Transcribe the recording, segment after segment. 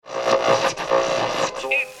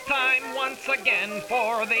again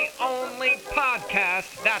for the only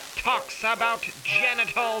podcast that talks about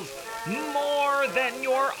genitals more than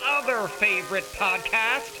your other favorite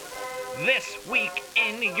podcast. This week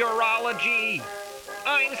in urology,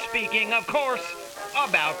 I'm speaking, of course,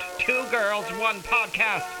 about Two Girls, One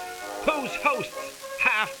Podcast, whose hosts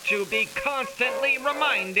have to be constantly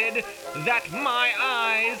reminded that my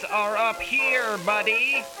eyes are up here,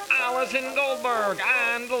 buddy. Allison Goldberg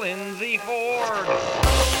and Lindsay Ford.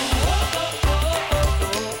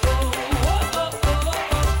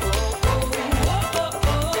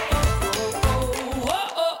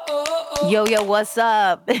 Yo, what's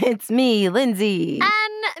up? It's me, Lindsay.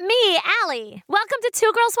 And me, Allie. Welcome to Two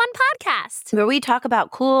Girls, One Podcast, where we talk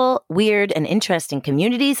about cool, weird, and interesting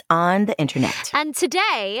communities on the internet. And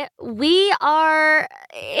today, we are,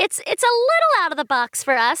 it's a little out of the box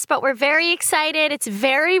for us, but we're very excited. It's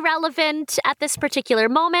very relevant at this particular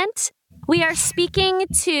moment. We are speaking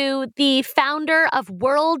to the founder of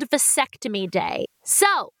World Vasectomy Day.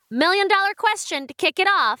 So, $1 million question to kick it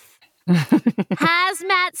off. Has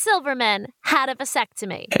Matt Silverman had a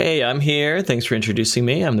vasectomy? Hey, I'm here. Thanks for introducing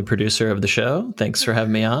me. I'm the producer of the show. Thanks for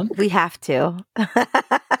having me on. We have to.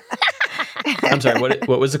 I'm sorry,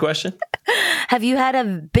 what was the question? Have you had a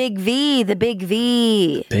big V, the big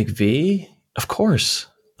V? Big V? Of course.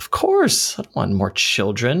 Of course. I don't want more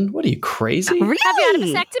children. What are you, crazy? Really? Have you had a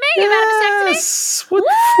vasectomy? You've had a vasectomy? Yes. What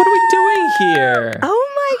are we doing here? Oh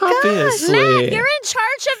my Obviously. gosh. Matt, you're in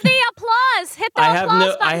charge of the applause. Hit the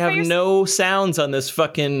applause button. I have no sounds on this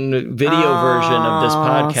fucking video version of this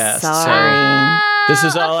podcast. Sorry. So this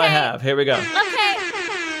is all I Okay. have. Here we go. Okay.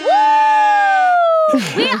 Woo!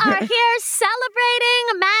 We are here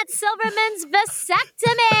celebrating Matt Silverman's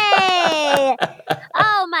vasectomy.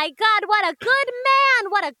 Oh my God, what a good man.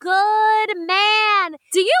 What a good man.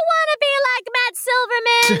 Do you want to be like Matt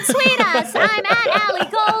Silverman? Tweet us. I'm at Allie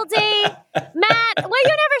Goldie. Matt, well, you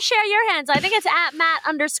never share your hands. I think it's at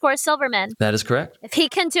Matt_Silverman. That is correct. If he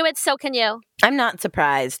can do it, so can you. I'm not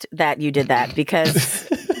surprised that you did that because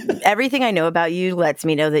everything I know about you lets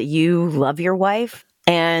me know that you love your wife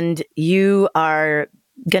and you are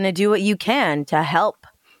going to do what you can to help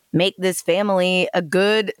make this family a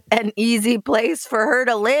good and easy place for her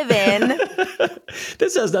to live in.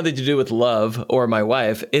 This has nothing to do with love or my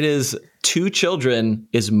wife. It is 2 children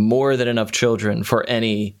is more than enough children for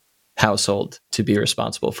any household to be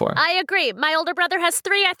responsible for. I agree. My older brother has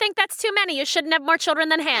 3. I think that's too many. You shouldn't have more children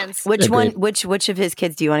than hands. Which Agreed. one? Which of his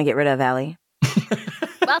kids do you want to get rid of, Allie?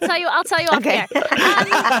 I'll tell you off Okay. there.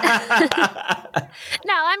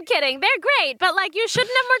 No, I'm kidding. They're great, but you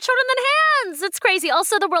shouldn't have more children than hands. It's crazy.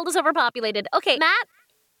 Also, the world is overpopulated. Okay, Matt,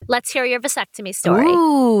 let's hear your vasectomy story.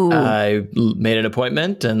 Ooh. I made an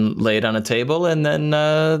appointment and laid on a table, and then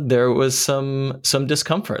there was some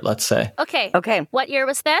discomfort, let's say. Okay. What year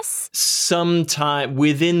was this? Sometime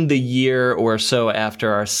within the year or so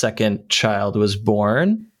after our second child was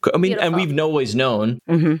born. I mean, Beautiful. and we've always known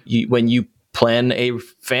Mm-hmm. when you plan a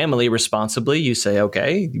family responsibly, you say,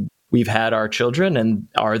 okay, we've had our children and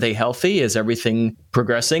are they healthy? Is everything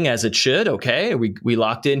progressing as it should? Okay, we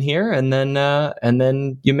locked in here, and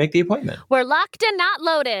then you make the appointment. We're locked and not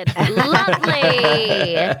loaded.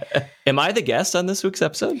 Lovely. Am I the guest on this week's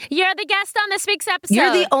episode? You're the guest on this week's episode.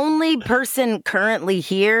 You're the only person currently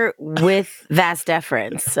here with vas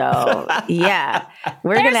deferens. So, yeah,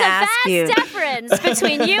 we're going There's to ask you. a vast difference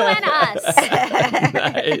between you and us.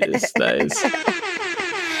 Nice.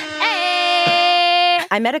 Hey.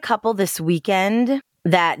 I met a couple this weekend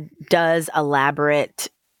that does elaborate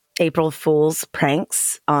April Fool's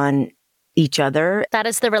pranks on each other. That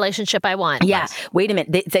is the relationship I want. Yeah. Wait a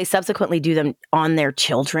minute. They subsequently do them on their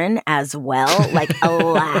children as well, like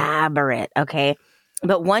elaborate. Okay.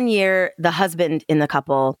 But one year, the husband in the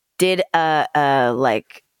couple did a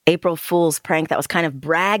April Fool's prank that was kind of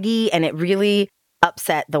braggy, and it really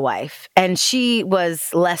upset the wife. And she was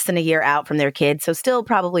less than a year out from their kid, so still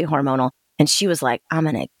probably hormonal. And she was like, I'm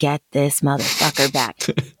going to get this motherfucker back.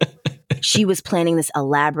 She was planning this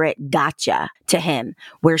elaborate gotcha to him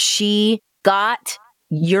where she got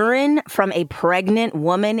urine from a pregnant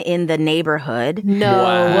woman in the neighborhood. No.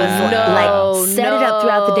 Wow. Set it up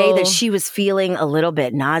throughout the day that she was feeling a little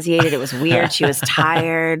bit nauseated. It was weird. She was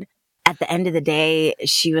tired. At the end of the day,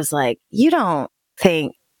 she was like, you don't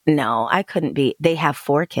think, no, I couldn't be. They have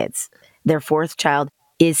 4 kids. Their 4th child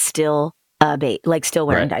is still still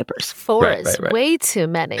wearing diapers. 4 Right, is right, right. way too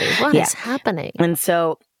many. What is happening? And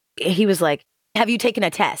so he was like, have you taken a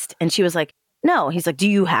test? And she was like, no. He's like, do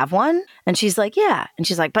you have one? And she's like, yeah. And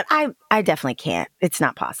she's like, but I definitely can't. It's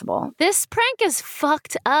not possible. This prank is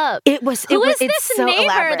fucked up. It was. Who is it's this so neighbor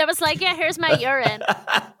elaborate. that was like, yeah, here's my urine?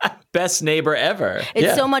 best neighbor ever.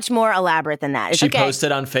 It's so much more elaborate than that. She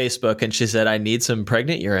posted on Facebook and she said, I need some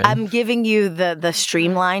pregnant urine. I'm giving you the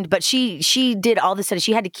streamlined, but she did all this stuff.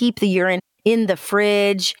 She had to keep the urine in the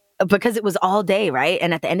fridge because it was all day, right?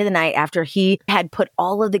 And at the end of the night, after he had put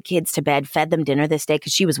all of the kids to bed, fed them dinner this day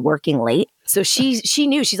because she was working late. So she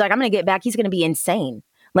knew, she's like, I'm going to get back. He's going to be insane.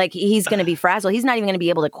 Like, he's going to be frazzled. He's not even going to be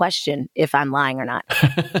able to question if I'm lying or not.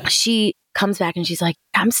 She comes back and she's like,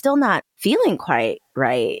 I'm still not feeling quite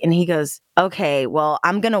right. And he goes, okay, well,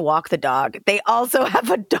 I'm going to walk the dog. They also have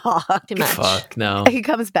a dog. Too much. Fuck, no. He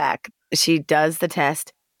comes back. She does the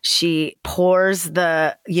test. She pours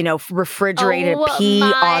the, refrigerated pee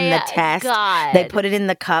on the test. God. They put it in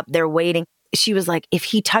the cup. They're waiting. She was like, if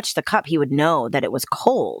he touched the cup, he would know that it was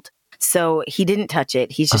cold. So he didn't touch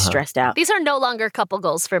it. He's just stressed out. These are no longer couple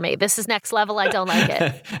goals for me. This is next level. I don't like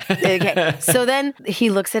it. Okay. So then he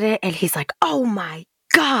looks at it and he's like, oh my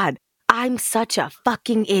God, I'm such a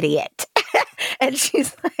fucking idiot. And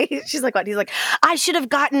she's like, what? He's like, I should have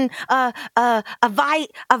gotten a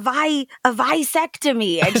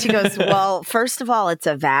vasectomy. And she goes, well, first of all, it's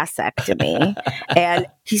a vasectomy. And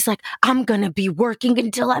he's like, I'm going to be working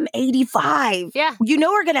until I'm 85. Yeah.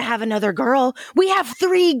 We're going to have another girl. We have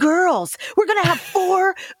 3 girls. We're going to have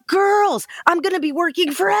 4 girls. I'm going to be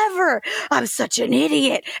working forever. I'm such an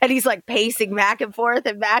idiot. And he's like pacing back and forth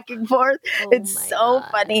and back and forth. It's so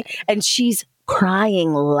funny. And she's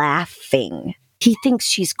crying, laughing. He thinks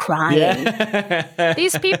she's crying. Yeah.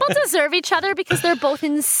 These people deserve each other because they're both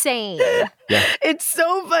insane. Yeah. It's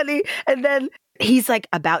so funny. And then he's like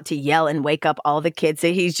about to yell and wake up all the kids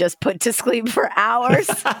that he's just put to sleep for hours.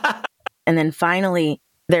 And then finally,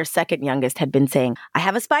 their second youngest had been saying, I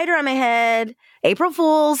have a spider on my head, April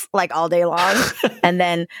Fools, like all day long. And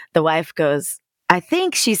then the wife goes, I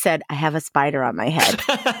think she said, I have a spider on my head.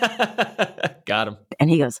 Got him. And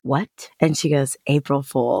he goes, what? And she goes, April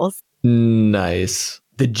Fools. Nice.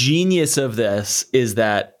 The genius of this is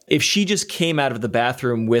that if she just came out of the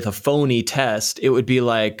bathroom with a phony test, it would be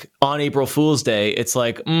like on April Fool's Day. It's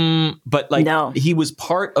like, but like No. he was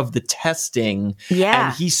part of the testing. Yeah.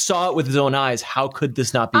 And he saw it with his own eyes. How could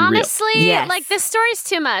this not be Honestly, Yes. like this story's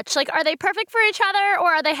too much. Like, are they perfect for each other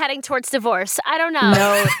or are they heading towards divorce? I don't know.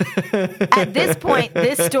 No. At this point,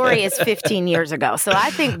 this story is 15 years ago. So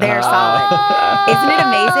I think they're solid. Isn't it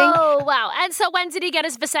amazing? Oh, wow. And so when did he get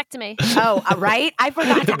his vasectomy? Oh, right? I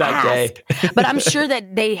forgot to That day. ask. But I'm sure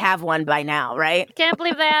that they have one by now, right? Can't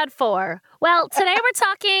believe they had 4. Well, today we're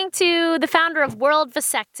talking to the founder of World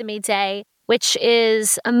Vasectomy Day, which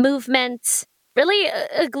is a movement, really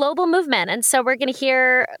a global movement. And so we're going to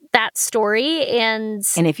hear that story. And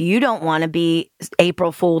if you don't want to be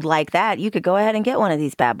April Fooled like that, you could go ahead and get one of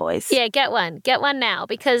these bad boys. yeah, get one. Get one now.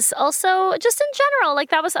 Because also, just in general, like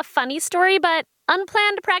that was a funny story, but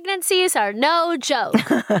unplanned pregnancies are no joke.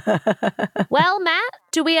 Well, Matt,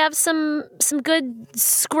 do we have some good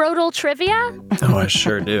scrotal trivia? Oh, I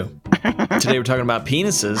sure do. Today we're talking about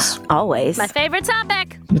penises. Always. My favorite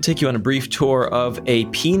topic. I'm going to take you on a brief tour of a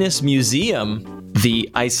penis museum, the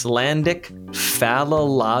Icelandic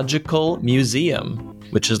Phallological Museum,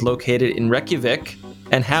 which is located in Reykjavik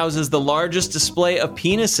and houses the largest display of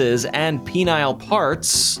penises and penile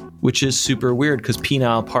parts, which is super weird because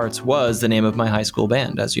Penile Parts was the name of my high school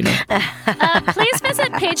band, as you know. Please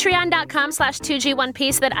visit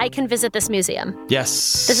patreon.com/2G1P so that I can visit this museum.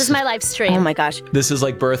 Yes. This is my live stream. Oh my gosh. This is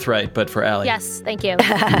like Birthright, but for Allie. Yes, thank you.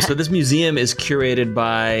 So this museum is curated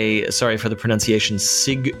by, sorry for the pronunciation,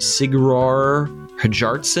 Sigror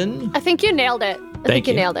Hjartarson. I think you nailed it. I think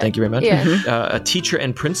you nailed it. Thank you very much. Yeah. A teacher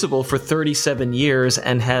and principal for 37 years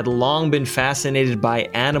and had long been fascinated by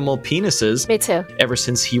animal penises. Me too. Ever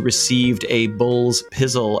since he received a bull's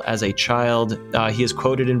pizzle as a child. He is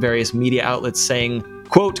quoted in various media outlets saying,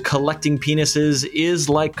 quote, collecting penises is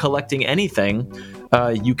like collecting anything.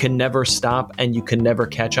 You can never stop and you can never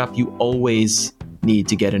catch up. You always need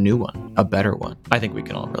to get a new one, a better one. I think we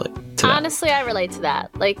can all relate to that. Honestly, I relate to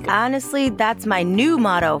that. Like, Honestly, that's my new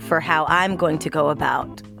motto for how I'm going to go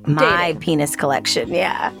about my Dating. penis collection.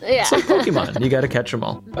 Yeah. yeah. It's like Pokemon. You got to catch them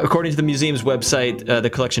all. According to the museum's website, the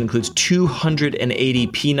collection includes 280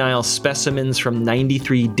 penile specimens from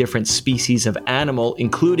 93 different species of animal,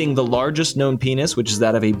 including the largest known penis, which is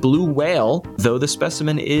that of a blue whale, though the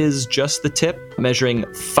specimen is just the tip, measuring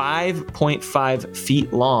 5.5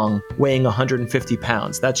 feet long, weighing 150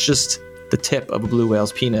 pounds. That's just the tip of a blue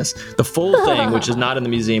whale's penis. The full thing, which is not in the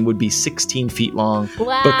museum, would be 16 feet long.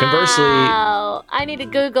 Wow. But conversely, I need to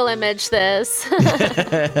Google image this.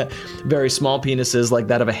 very small penises like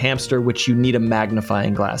that of a hamster, which you need a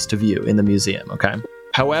magnifying glass to view in the museum, okay?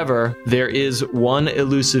 However, there is one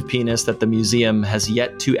elusive penis that the museum has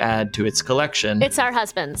yet to add to its collection. It's our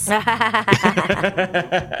husband's.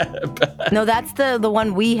 No, that's the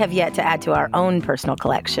one we have yet to add to our own personal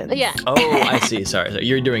collection. Yeah. Oh, I see. Sorry.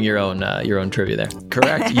 You're doing your own trivia there.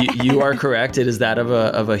 Correct. You are correct. It is that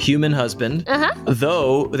of a human husband.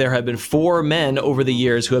 Though there have been 4 men over the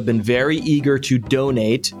years who have been very eager to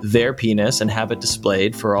donate their penis and have it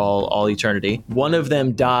displayed for all eternity. One of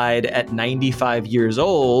them died at 95 years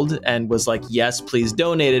old and was like, yes, please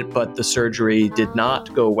donate it, but the surgery did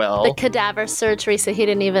not go well. The cadaver surgery, so he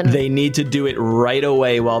didn't even... They need to do it right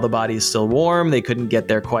away while the body is still warm. They couldn't get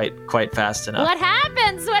there quite fast enough. What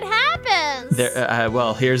happens?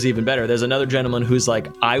 Well, here's even better. There's another gentleman who's like,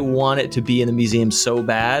 I want it to be in the museum so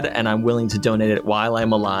bad, and I'm willing to donate it while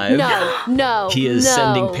I'm alive. No. He is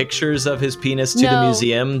sending pictures of his penis to the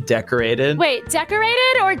museum, decorated. Wait,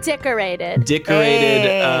 decorated or decorated?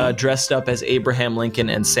 Decorated, dressed up as Abraham Lincoln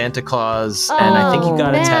and Santa Claus, and I think he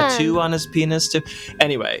got a tattoo on his penis too.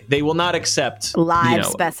 Anyway, they will not accept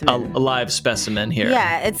specimen. A live specimen here.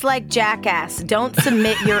 Yeah, it's like Jackass. Don't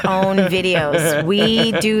submit your own videos.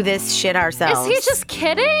 We do this shit ourselves. Is he just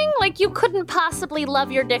kidding? Like, you couldn't possibly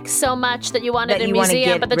love your dick so much that you want it in a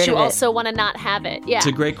museum, but that you also want to not have it. Yeah. It's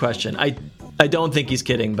a great question. I don't think he's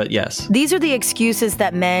kidding, but yes. These are the excuses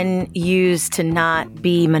that men use to not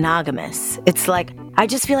be monogamous. It's like, I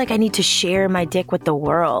just feel like I need to share my dick with the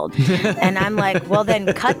world. And I'm like, well, then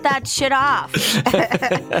cut that shit off.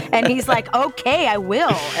 And he's like, okay, I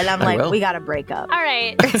will. And I'm like, we got to break up. All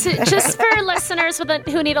right. So just for listeners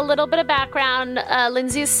who need a little bit of background,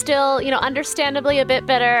 Lindsay's still, understandably a bit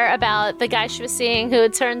bitter about the guy she was seeing who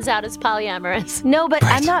it turns out is polyamorous. No, but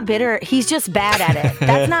I'm not bitter. He's just bad at it.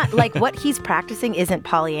 That's not like what he's practicing isn't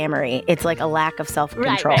polyamory. It's like a lack of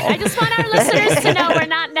self-control. Right. I just want our listeners to know we're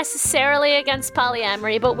not necessarily against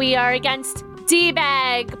polyamory, but we are against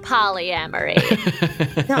D-bag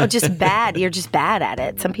polyamory. No, just bad. You're just bad at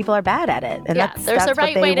it. Some people are bad at it. And there's a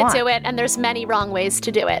right way to do it, and there's many wrong ways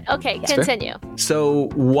to do it. Okay, continue. So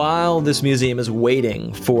while this museum is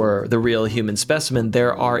waiting for the real human specimen,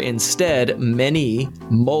 there are instead many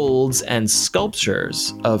molds and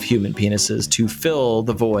sculptures of human penises to fill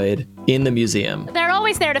the void in the museum. They're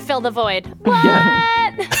always there to fill the void. What?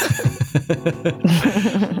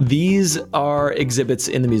 These are exhibits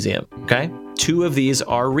in the museum, okay? 2 of these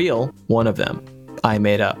are real. 1 of them I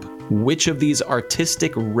made up. Which of these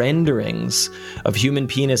artistic renderings of human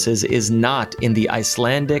penises is not in the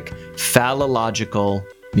Icelandic Phallological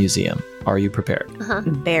Museum? Are you prepared?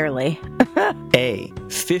 Barely. A.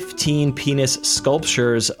 15 penis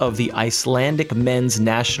sculptures of the Icelandic men's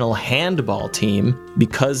national handball team.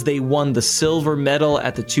 Because they won the silver medal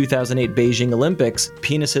at the 2008 Beijing Olympics,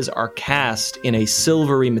 penises are cast in a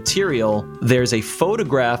silvery material. There's a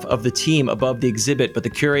photograph of the team above the exhibit, but the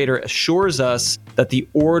curator assures us that the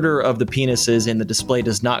order of the penises in the display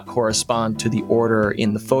does not correspond to the order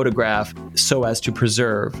in the photograph, so as to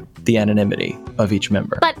preserve the anonymity of each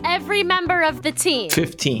member. But every member of the team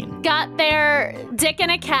 15 got their dick in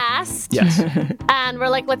a cast. Yes. And we're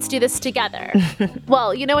like, let's do this together.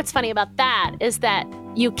 Well, you know what's funny about that is that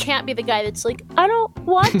you can't be the guy that's like, I don't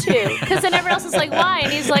want to. Because then everyone else is like, why?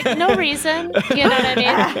 And he's like, no reason. You know what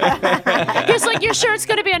I mean? He's like, you're sure it's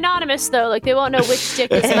going to be anonymous, though? Like, they won't know which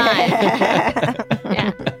dick is mine.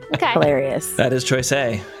 Yeah. Okay. Hilarious. That is choice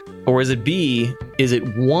A. Or is it B? Is it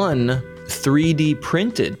one 3D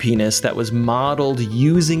printed penis that was modeled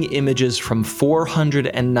using images from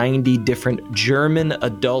 490 different German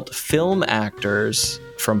adult film actors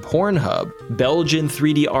from Pornhub? Belgian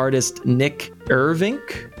 3D artist Nick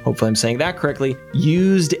Irvink, hopefully I'm saying that correctly,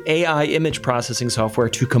 used AI image processing software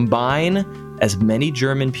to combine as many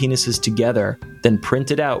German penises together, then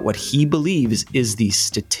printed out what he believes is the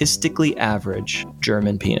statistically average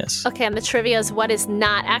German penis. Okay, and the trivia is what is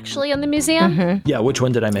not actually in the museum? Yeah, which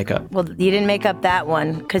one did I make up? Well, you didn't make up that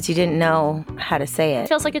one because you didn't know how to say it.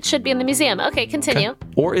 Feels like it should be in the museum. Okay, continue. Okay.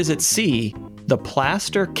 Or is it C, the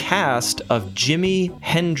plaster cast of Jimi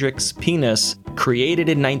Hendrix's penis created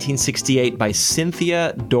in 1968 by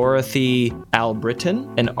Cynthia Dorothy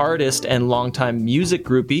Albritton, an artist and longtime music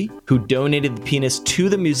groupie who donated the penis to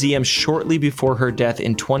the museum shortly before her death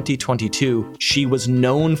in 2022. She was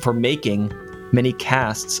known for making many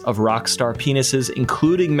casts of rock star penises,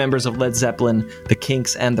 including members of Led Zeppelin, the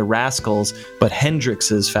Kinks, and the Rascals, but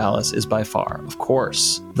Hendrix's phallus is by far, of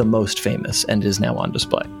course, the most famous and is now on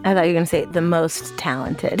display. I thought you were going to say the most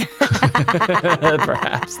talented.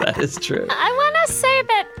 Perhaps that is true. I want to to say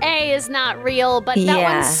that A is not real, but that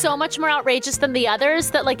Yeah. one's so much more outrageous than the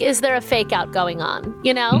others that, like, is there a fake out going on?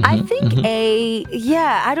 You know? I think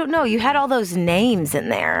I don't know. You had all those names in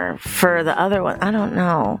there for the other one. I don't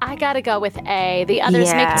know. I gotta go with A. The others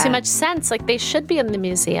Yeah. make too much sense. Like, they should be in the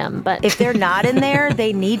museum, but If they're not in there,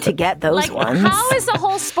 they need to get those like, ones. how is the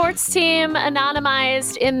whole sports team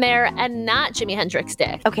anonymized in there and not Jimi Hendrix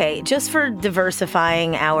dick? Okay, just for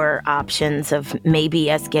diversifying our options of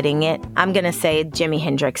maybe us getting it, I'm going to say Jimi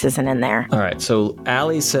Hendrix isn't in there. All right, so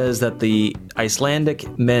Allie says that the Icelandic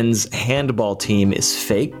men's handball team is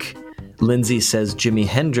fake. Lindsay says Jimi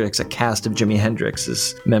Hendrix, a cast of Jimi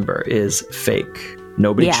Hendrix's member, is fake.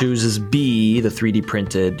 Nobody Yeah. chooses B, the 3D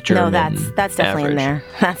printed German. No, that's definitely in average. there.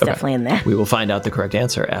 That's definitely in there. We will find out the correct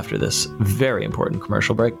answer after this very important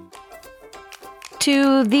commercial break.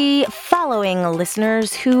 To the following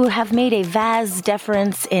listeners who have made a vast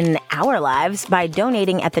difference in our lives by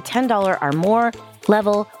donating at the $10 or more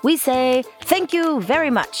level, we say thank you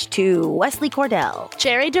very much to Wesley Cordell,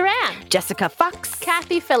 Jerry Duran, Jessica Fox,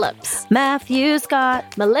 Kathy Phillips, Matthew Scott,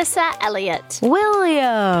 Melissa Elliott,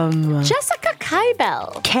 William, Jessica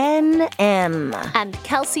Kybell, Ken M. and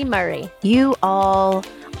Kelsey Murray. You all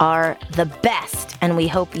are the best, and we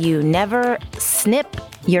hope you never snip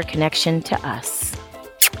your connection to us.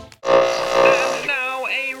 And now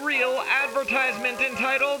a real advertisement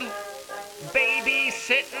entitled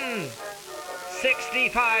Babysittin'.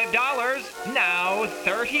 $65, now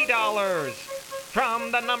 $30.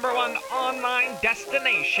 From the #1 online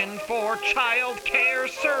destination for child care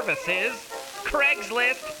services,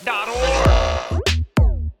 Craigslist.org.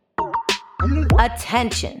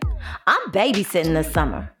 Attention, I'm babysitting this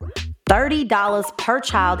summer. $30 per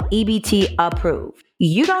child, EBT approved.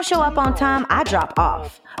 You don't show up on time, I drop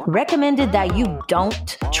off. Recommended that you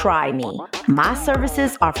don't try me. My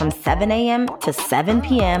services are from 7 a.m. to 7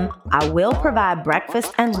 p.m. I will provide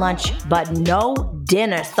breakfast and lunch, but no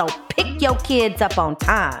dinner, so pick your kids up on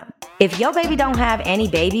time. If your baby don't have any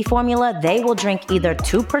baby formula, they will drink either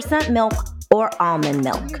 2% milk or almond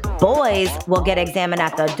milk. Boys will get examined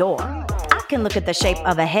at the door. I can look at the shape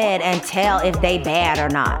of a head and tell if they bad or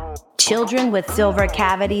not. Children with silver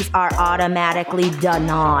cavities are automatically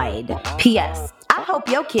denied. P.S. I hope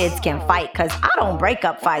your kids can fight, because I don't break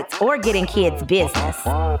up fights or get in kids' business.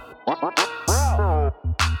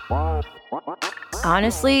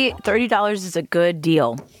 Honestly, $30 is a good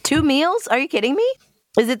deal. 2 meals? Are you kidding me?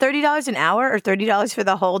 Is it $30 an hour or $30 for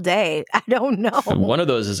the whole day? I don't know. One of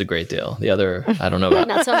those is a great deal. The other, I don't know about.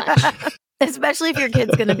 Not so much. Especially if your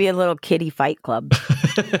kid's going to be a little kiddie fight club.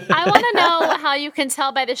 I want to know how you can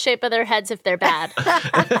tell by the shape of their heads if they're bad.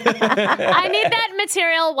 I need that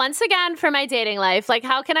material once again for my dating life. Like,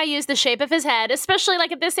 how can I use the shape of his head? Especially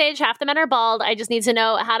like at this age, half the men are bald. I just need to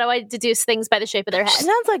know, how do I deduce things by the shape of their She head?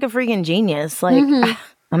 sounds like a freaking genius. Like,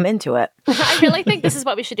 I'm into it. I really think this is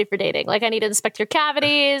what we should do for dating. Like, I need to inspect your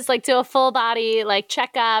cavities, like do a full body like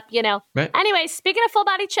checkup, you know. Right. Anyway, speaking of full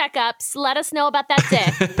body checkups, let us know about that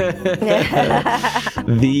dick.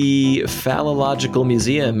 The Phallological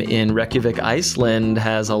Museum in Reykjavik, Iceland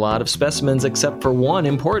has a lot of specimens except for one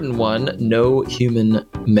important one: no human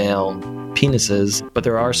male penises. But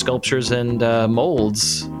there are sculptures and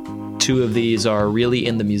molds. 2 of these are really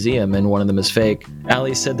in the museum, and one of them is fake.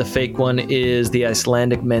 Allie said the fake one is the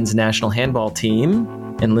Icelandic men's national handball team.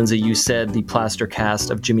 And Lindsay, you said the plaster cast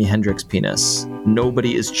of Jimi Hendrix penis.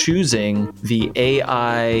 Nobody is choosing the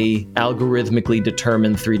AI algorithmically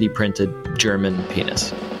determined 3D printed German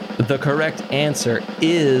penis. The correct answer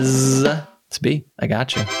is... It's B. I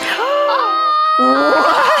got you.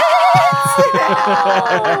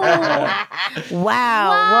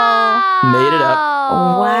 Wow. Made it up.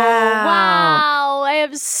 Wow. Wow. I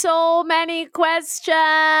have so many questions.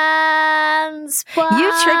 Well, you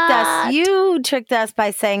tricked us. What? You tricked us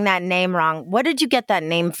by saying that name wrong. What did you get that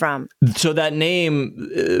name from? So that name,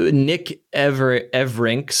 Nick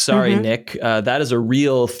Everink, sorry, Nick, that is a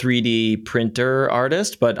real 3D printer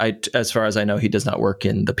artist, but as far as I know, he does not work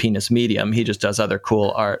in the penis medium. He just does other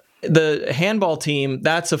cool art. The handball team,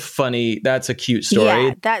 that's a cute story.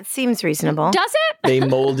 Yeah, that seems reasonable. Does it? They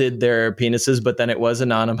molded their penises, but then it was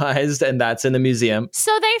anonymized, and that's in the museum.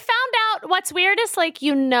 So they found out what's weird is, like,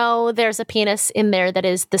 you know, there's a penis in there that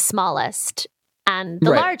is the smallest and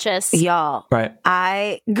the Right. largest. Y'all, Right.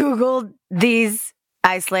 I Googled these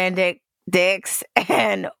Icelandic dicks,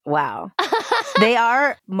 and wow. They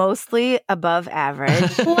are mostly above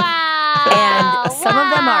average. Wow. And some of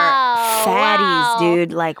them are fatties, Wow.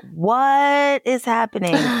 dude. Like, what is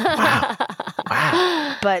happening? Wow.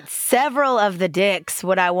 But several of the dicks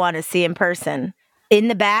would I want to see in person. In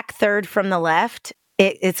the back, third from the left,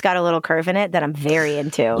 It's got a little curve in it that I'm very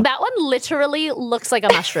into. That one literally looks like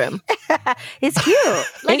a mushroom. It's cute.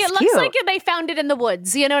 Like It's it looks cute. like they found it in the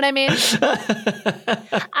woods. You know what I mean?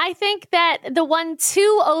 I think that the one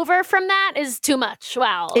two over from that is too much.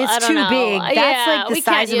 Wow. I It's don't too know. big. That's Yeah, like the we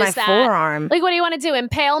can't size of my use that. forearm. Like, what do you want to do?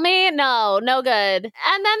 Impale me? No good.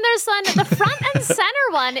 And then there's one, the front and center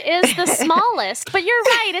one is the smallest. But you're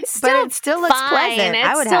right. It's still But it still looks fine. pleasant. It's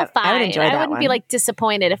I would still have- fine. I would enjoy I that wouldn't be one. like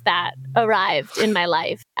disappointed if that arrived in my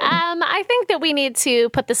life. I think that we need to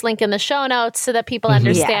put this link in the show notes so that people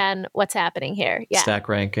understand what's happening here. Yeah. Stack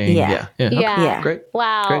ranking. Yeah. Okay. Yeah. Great.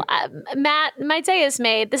 Wow. Great. Matt, my day is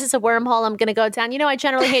made. This is a wormhole I'm going to go down. You know, I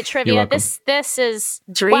generally hate trivia. welcome. This is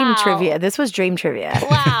Dream wow. trivia. This was dream trivia.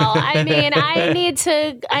 Wow. I mean, I need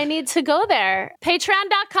to go there.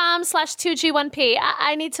 Patreon.com/2G1P.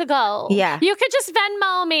 I need to go. Yeah. You could just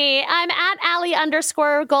Venmo me. I'm at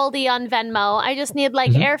Allie_Goldie on Venmo. I just need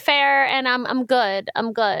like airfare and I'm good.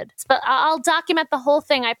 I'm good. But I'll document the whole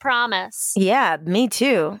thing. I promise. Yeah, me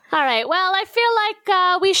too. All right. Well, I feel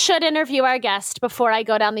like we should interview our guest before I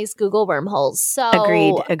go down these Google wormholes. So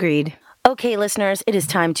Agreed. Okay, listeners, it is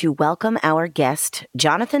time to welcome our guest,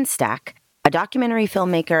 Jonathan Stack, a documentary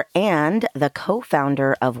filmmaker and the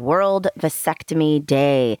co-founder of World Vasectomy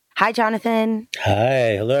Day. Hi, Jonathan.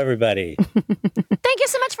 Hi. Hello, everybody. thank you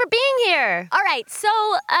so much for being here. All right. So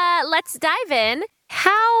let's dive in.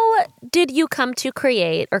 How did you come to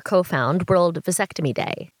create or co-found World Vasectomy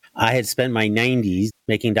Day? I had spent my 90s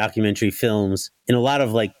making documentary films in a lot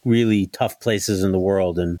of like really tough places in the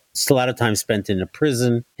world. And it's a lot of time spent in a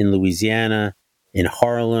prison in Louisiana, in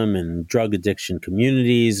Harlem, and drug addiction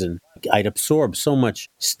communities. And I'd absorbed so much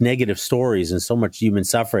negative stories and so much human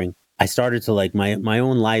suffering. I started to like my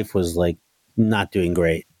own life was like not doing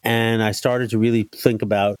great. And I started to really think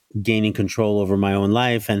about gaining control over my own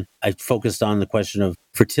life. And I focused on the question of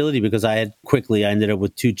fertility because I ended up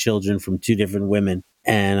with 2 children from 2 different women.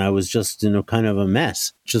 And I was just in a kind of a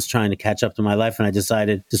mess, just trying to catch up to my life. And I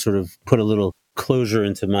decided to sort of put a little closure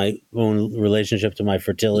into my own relationship to my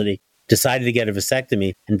fertility. Decided to get a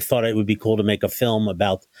vasectomy and thought it would be cool to make a film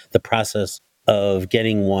about the process of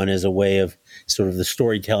getting one as a way of sort of the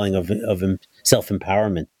storytelling of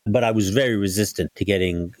self-empowerment. But I was very resistant to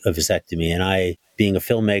getting a vasectomy. And I, being a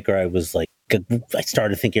filmmaker, I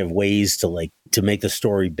started thinking of ways to make the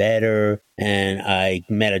story better. And I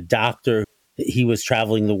met a doctor. He was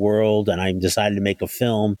traveling the world, and I decided to make a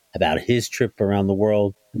film about his trip around the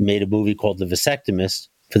world. Made a movie called The Vasectomist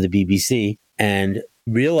for the BBC, and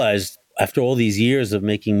realized after all these years of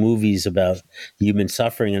making movies about human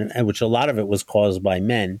suffering, and which a lot of it was caused by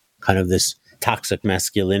men, kind of this toxic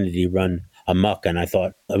masculinity run amok. And I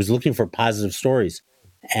thought I was looking for positive stories,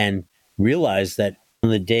 and realized that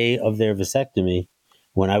on the day of their vasectomy,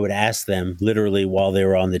 when I would ask them, literally while they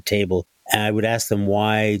were on the table, I would ask them,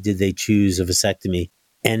 why did they choose a vasectomy?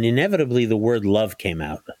 And inevitably, the word love came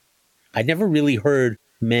out. I'd never really heard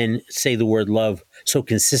men say the word love so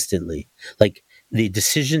consistently. Like the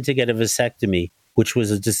decision to get a vasectomy, which was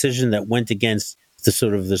a decision that went against the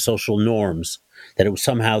sort of the social norms, that it was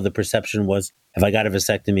somehow the perception was, if I got a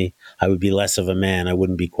vasectomy, I would be less of a man. I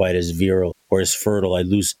wouldn't be quite as virile or as fertile. I'd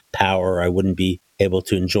lose power. I wouldn't be able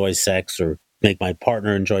to enjoy sex or make my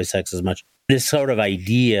partner enjoy sex as much. This sort of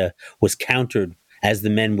idea was countered as the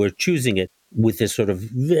men were choosing it with this sort of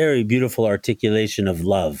very beautiful articulation of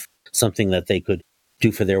love, something that they could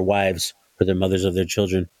do for their wives, for their mothers of their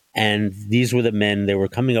children. And these were the men, they were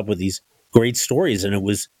coming up with these great stories. And it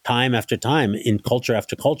was time after time in culture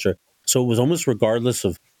after culture. So it was almost regardless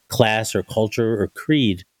of class or culture or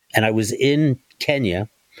creed. And I was in Kenya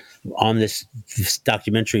on this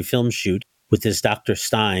documentary film shoot with this Dr.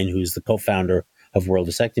 Stein, who's the co-founder of World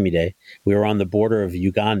Vasectomy Day. We were on the border of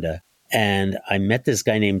Uganda, and I met this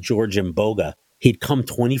guy named George Mboga. He'd come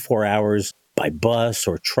 24 hours by bus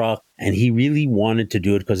or truck, and he really wanted to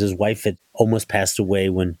do it because his wife had almost passed away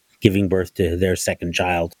when giving birth to their second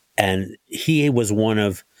child. And he was one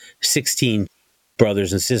of 16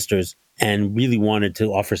 brothers and sisters and really wanted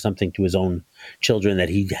to offer something to his own children that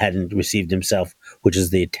he hadn't received himself, which is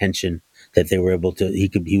the attention that they were able to,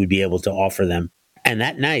 he would be able to offer them. And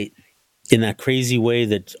that night, in that crazy way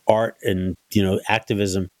that art and,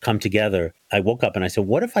 activism come together, I woke up and I said,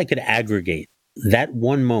 what if I could aggregate that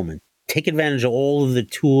one moment, take advantage of all of the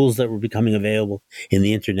tools that were becoming available in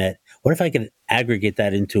the internet? What if I could aggregate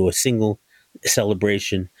that into a single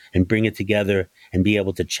celebration and bring it together and be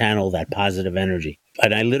able to channel that positive energy?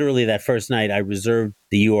 And I literally, that first night, I reserved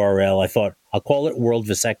the URL. I thought, I'll call it World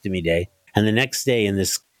Vasectomy Day. And the next day,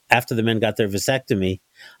 after the men got their vasectomy,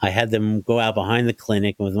 I had them go out behind the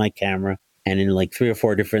clinic with my camera And in like 3 or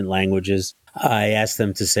 4 different languages, I asked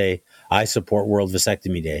them to say, I support World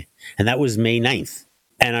Vasectomy Day. And that was May 9th.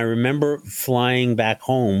 And I remember flying back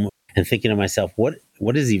home and thinking to myself, what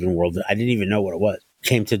is even World? I didn't even know what it was.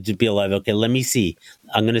 Came to be alive. Okay, let me see.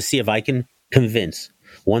 I'm going to see if I can convince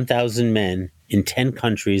 1,000 men in 10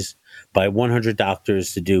 countries by 100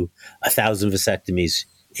 doctors to do 1,000 vasectomies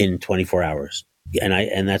in 24 hours.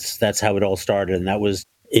 And that's how it all started. And that was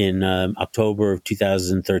in October of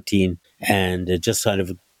 2013. And it just kind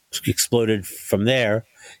of exploded from there.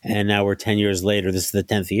 And now we're 10 years later. This is the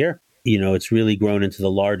 10th year. You know, it's really grown into the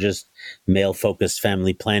largest male-focused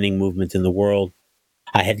family planning movement in the world.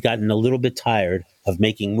 I had gotten a little bit tired of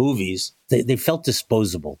making movies. They felt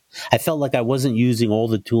disposable. I felt like I wasn't using all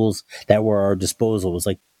the tools that were at our disposal. It was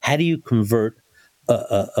like, how do you convert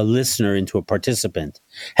a listener into a participant?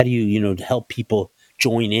 How do you, help people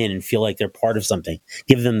join in and feel like they're part of something?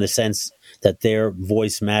 Give them the sense that their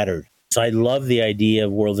voice mattered. So I love the idea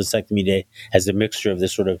of World Vasectomy Day as a mixture of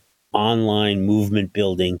this sort of online movement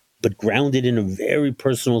building, but grounded in a very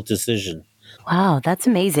personal decision. Wow, that's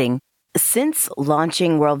amazing. Since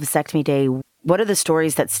launching World Vasectomy Day, what are the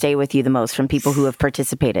stories that stay with you the most from people who have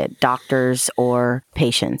participated, doctors or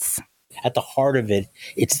patients? At the heart of it,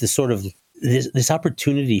 it's the sort of this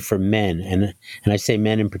opportunity for men, and I say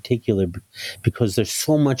men in particular, because there's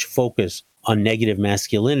so much focus on negative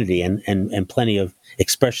masculinity and plenty of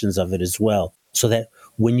expressions of it as well. So that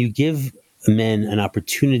when you give men an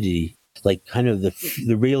opportunity, like kind of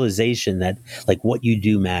the realization that like what you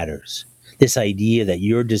do matters. This idea that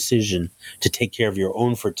your decision to take care of your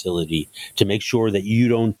own fertility, to make sure that you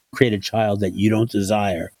don't create a child that you don't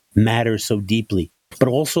desire, matters so deeply. But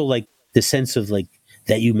also like the sense of like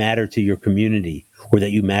that you matter to your community or that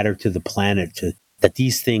you matter to the planet, that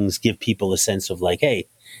these things give people a sense of like, hey,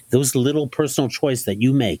 those little personal choice that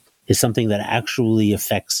you make is something that actually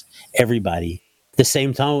affects everybody. At the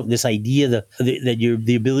same time, this idea that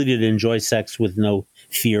the ability to enjoy sex with no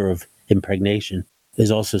fear of impregnation is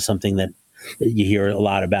also something that you hear a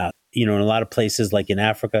lot about. In a lot of places, like in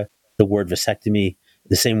Africa, the word vasectomy,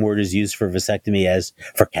 the same word is used for vasectomy as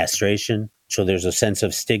for castration. So there's a sense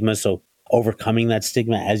of stigma. So overcoming that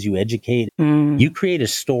stigma as you educate, you create a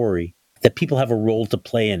story that people have a role to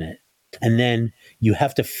play in it. And then you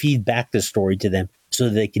have to feed back the story to them so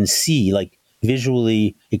that they can see, like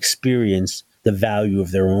visually experience the value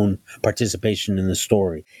of their own participation in the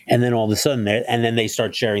story. And then all of a sudden, they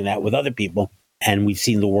start sharing that with other people. And we've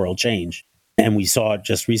seen the world change. And we saw it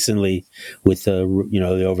just recently with the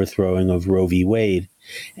overthrowing of Roe v. Wade,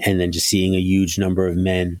 and then just seeing a huge number of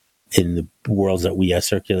men in the worlds that we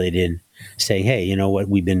circulate in saying, hey, you know what,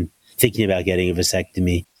 we've been thinking about getting a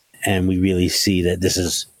vasectomy, and we really see that this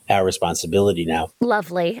is our responsibility now.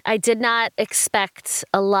 Lovely. I did not expect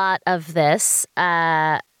a lot of this,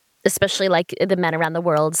 especially like the men around the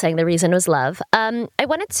world saying the reason was love. I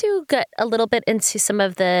wanted to get a little bit into some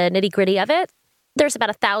of the nitty-gritty of it. There's about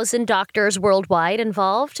 1,000 doctors worldwide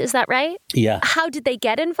involved. Is that right? Yeah. How did they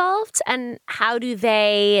get involved, and how do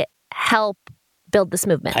they help build this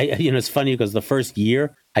movement? It's funny because the first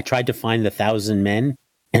year I tried to find 1,000 men, and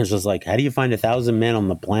it was just like, how do you find 1,000 men on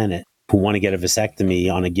the planet who want to get a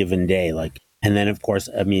vasectomy on a given day? And then of course,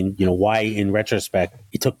 why in retrospect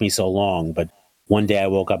it took me so long? But one day I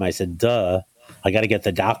woke up and I said, duh, I got to get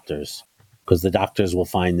the doctors, because the doctors will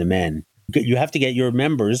find the men. You have to get your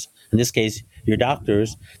members, in this case, your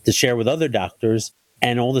doctors, to share with other doctors.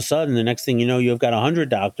 And all of a sudden, the next thing you know, you've got 100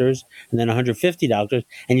 doctors and then 150 doctors,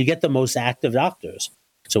 and you get the most active doctors.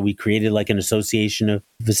 So we created like an association of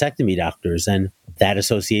vasectomy doctors, and that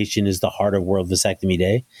association is the heart of World Vasectomy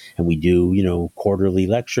Day. And we do, quarterly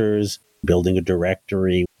lectures, building a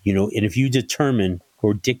directory, and if you determine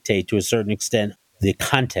or dictate to a certain extent the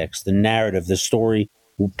context, the narrative, the story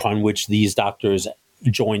upon which these doctors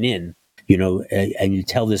join in, and you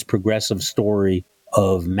tell this progressive story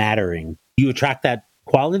of mattering, you attract that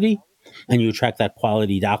quality, and you attract that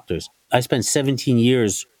quality doctors. I spent 17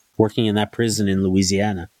 years working in that prison in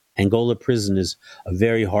Louisiana. Angola prison is a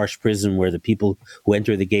very harsh prison where the people who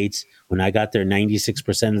enter the gates, when I got there,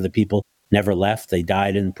 96% of the people never left. They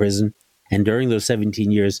died in prison. And during those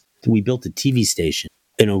 17 years, we built a TV station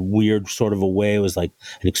in a weird sort of a way. It was like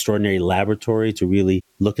an extraordinary laboratory to really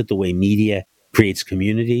look at the way media creates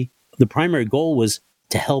community. The primary goal was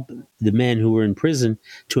to help the men who were in prison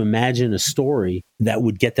to imagine a story that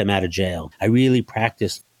would get them out of jail. I really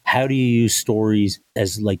practiced how do you use stories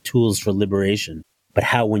as like tools for liberation, but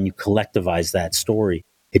how when you collectivize that story,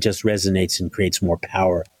 it just resonates and creates more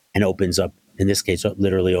power and opens up, in this case, it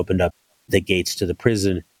literally opened up the gates to the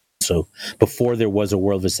prison. So before there was a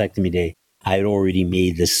World Vasectomy Day, I had already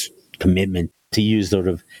made this commitment to use sort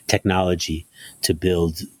of technology to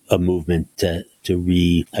build a movement to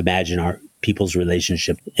reimagine our people's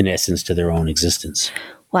relationship, in essence, to their own existence.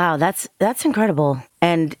 Wow, that's incredible.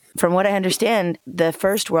 And from what I understand, the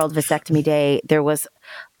first World Vasectomy Day, there was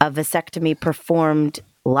a vasectomy performed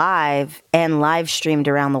live and live streamed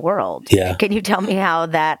around the world. Yeah. Can you tell me how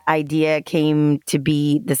that idea came to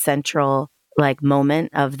be the central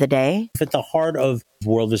moment of the day? At the heart of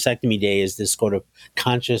World Vasectomy Day is this sort of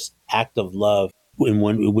conscious act of love in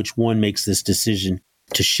which one makes this decision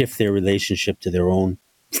to shift their relationship to their own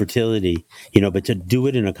fertility, but to do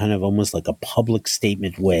it in a kind of almost like a public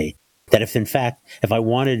statement way. That if I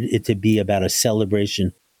wanted it to be about a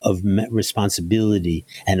celebration of responsibility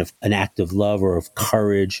and of an act of love or of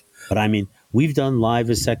courage. But I mean, we've done live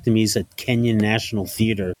vasectomies at Kenyan National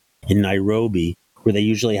Theatre in Nairobi, where they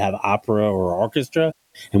usually have opera or orchestra.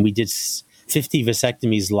 And we did 50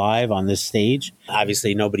 vasectomies live on this stage.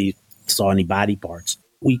 Obviously, nobody saw any body parts.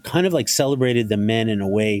 We kind of celebrated the men in a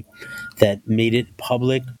way that made it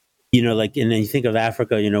public, and then you think of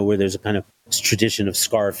Africa, where there's a kind of tradition of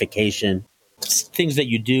scarification, things that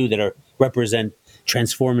you do that represent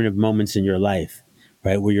transformative moments in your life,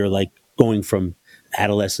 right? Where you're going from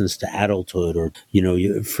adolescence to adulthood, or,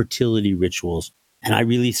 your fertility rituals. And I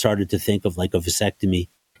really started to think of a vasectomy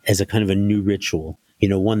as a kind of a new ritual,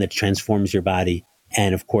 one that transforms your body.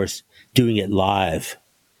 And of course, doing it live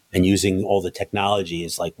and using all the technology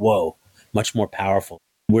is whoa, much more powerful.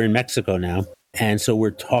 We're in Mexico now. And so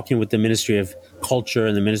we're talking with the Ministry of Culture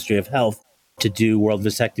and the Ministry of Health to do World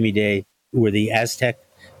Vasectomy Day, where the Aztec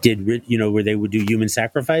did, where they would do human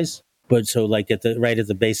sacrifice. But so right at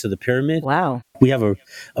the base of the pyramid. Wow. We have a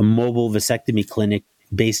mobile vasectomy clinic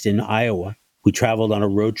based in Iowa. We traveled on a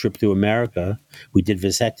road trip through America. We did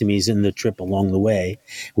vasectomies in the trip along the way.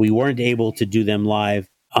 We weren't able to do them live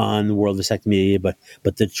on the World Vasectomy Day,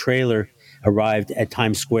 but the trailer arrived at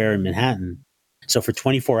Times Square in Manhattan. So for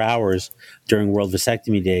 24 hours during World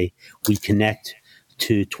Vasectomy Day, we connect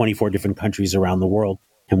to 24 different countries around the world.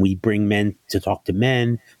 And we bring men to talk to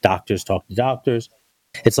men, doctors talk to doctors.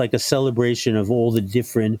 It's like a celebration of all the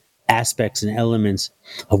different aspects and elements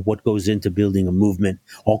of what goes into building a movement,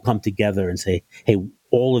 all come together and say, hey,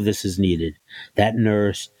 all of this is needed. That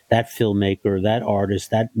nurse, that filmmaker, that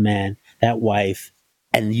artist, that man, that wife.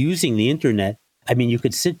 And using the internet, I mean, you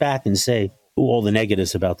could sit back and say all the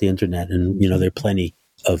negatives about the internet, and, there are plenty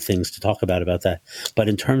of things to talk about that. But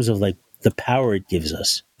in terms of the power it gives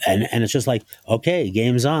us, and it's just okay,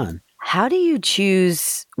 game's on. How do you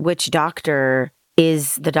choose which doctor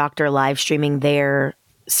is the doctor live streaming their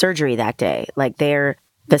surgery that day, their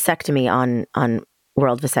vasectomy on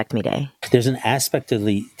World Vasectomy Day? There's an aspect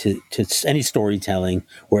to any storytelling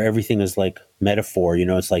where everything is metaphor.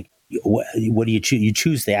 It's what do you choose? You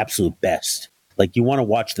choose the absolute best. You want to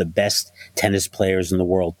watch the best tennis players in the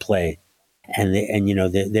world play, and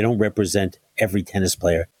they don't represent every tennis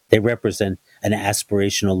player. They represent an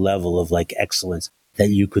aspirational level of excellence that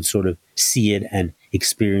you could sort of see it and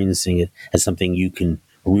experiencing it as something you can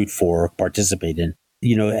root for or participate in.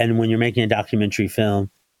 And when you're making a documentary film,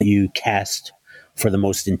 you cast for the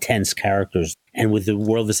most intense characters. And with the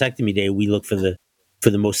World Vasectomy Day, we look for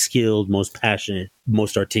the most skilled, most passionate,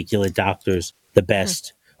 most articulate doctors. The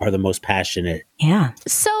best are the most passionate. Yeah.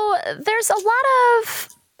 So there's a lot of,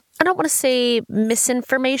 I don't want to say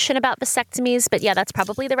misinformation about vasectomies, but yeah, that's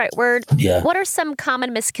probably the right word. Yeah. What are some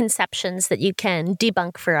common misconceptions that you can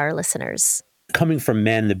debunk for our listeners? Coming from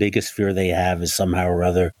men, the biggest fear they have is somehow or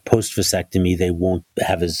other post-vasectomy, they won't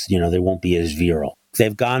be as virile.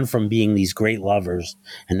 They've gone from being these great lovers,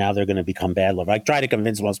 and now they're going to become bad lovers. I tried to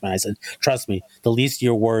convince most men. I said, trust me, the least of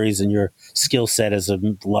your worries and your skill set as a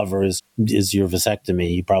lover is your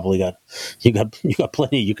vasectomy. You probably got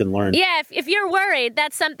plenty you can learn. Yeah, if you're worried,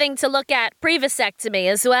 that's something to look at pre-vasectomy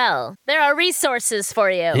as well. There are resources for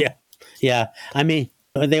you. Yeah. I mean,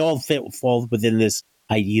 they all fall within this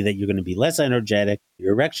idea that you're going to be less energetic,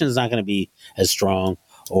 your erection is not going to be as strong,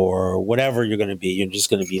 or whatever you're going to be. You're just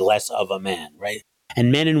going to be less of a man, right?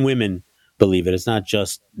 And men and women believe it. It's not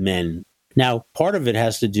just men. Now, part of it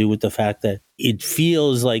has to do with the fact that it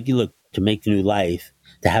feels to make new life,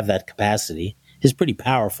 to have that capacity is pretty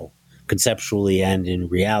powerful, conceptually and in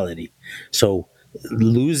reality. So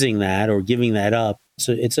losing that or giving that up,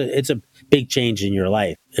 so it's a big change in your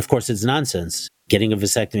life. Of course, it's nonsense. Getting a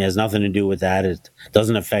vasectomy has nothing to do with that. It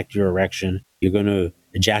doesn't affect your erection. You're going to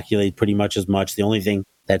ejaculate pretty much as much. The only thing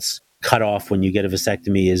that's cut off when you get a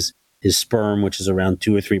vasectomy is sperm, which is around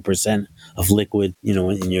 2 or 3% of liquid,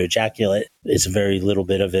 in your ejaculate. It's a very little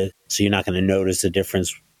bit of it. So you're not going to notice the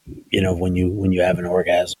difference, when you have an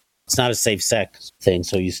orgasm. It's not a safe sex thing.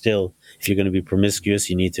 So if you're going to be promiscuous,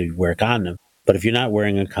 you need to wear a condom. But if you're not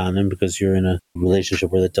wearing a condom because you're in a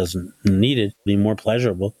relationship where that doesn't need it, it'll be more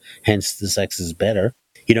pleasurable. Hence, the sex is better.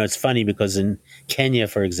 It's funny because in Kenya,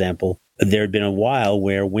 for example, there had been a while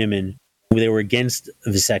where women, they were against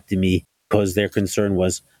vasectomy because their concern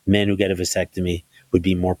was men who get a vasectomy would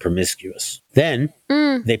be more promiscuous. Then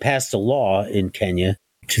they passed a law in Kenya,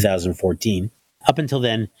 2014. Up until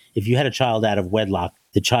then, if you had a child out of wedlock,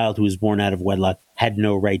 the child who was born out of wedlock had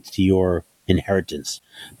no right to your inheritance.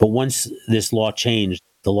 But once this law changed,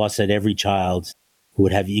 the law said every child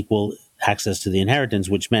would have equal access to the inheritance,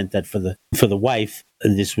 which meant that for the wife,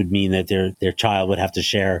 this would mean that their child would have to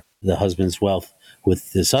share the husband's wealth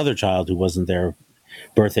with this other child who wasn't their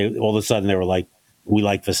birthday. All of a sudden, they were like, we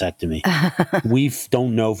like vasectomy. We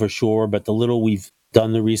don't know for sure, but the little we've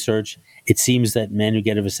done the research, it seems that men who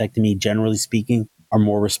get a vasectomy, generally speaking, are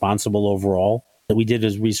more responsible overall. We did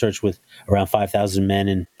this research with around 5,000 men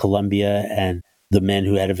in Colombia, and the men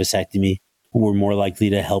who had a vasectomy were more likely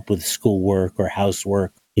to help with schoolwork or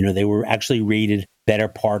housework. They were actually rated better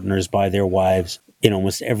partners by their wives in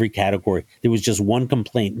almost every category. There was just one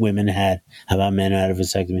complaint women had about men who had a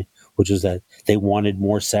vasectomy, which was that they wanted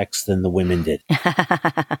more sex than the women did.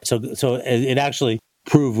 So it actually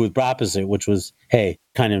proved with opposite, which was, hey,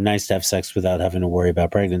 kind of nice to have sex without having to worry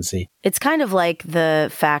about pregnancy. It's kind of like the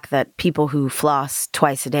fact that people who floss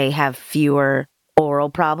twice a day have fewer oral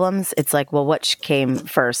problems. It's like, well, which came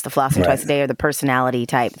first, the flossing twice a day or the personality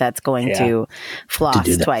type that's going to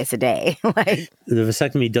floss twice a day? The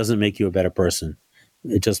vasectomy doesn't make you a better person.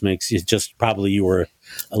 It just makes you probably you were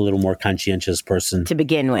a little more conscientious person. To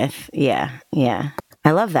begin with. Yeah.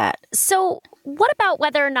 I love that. So what about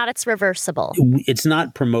whether or not it's reversible? It's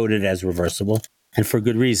not promoted as reversible, and for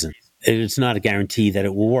good reason. It's not a guarantee that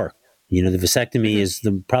it will work. The vasectomy is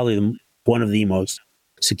probably one of the most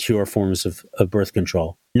secure forms of birth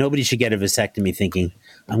control. Nobody should get a vasectomy thinking,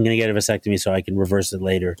 I'm going to get a vasectomy so I can reverse it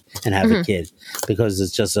later and have a kid, because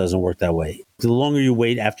it just doesn't work that way. The longer you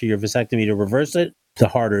wait after your vasectomy to reverse it, the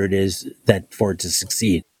harder it is for it to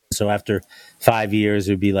succeed. So after 5 years,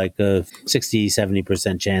 it would be like a 60,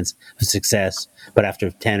 70% chance of success. But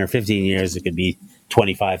after 10 or 15 years, it could be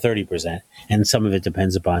 25, 30%. And some of it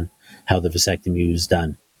depends upon how the vasectomy was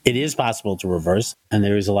done. It is possible to reverse, and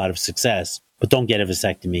there is a lot of success. But don't get a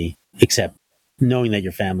vasectomy except knowing that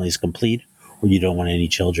your family is complete or you don't want any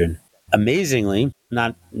children. Amazingly,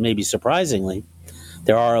 not maybe surprisingly,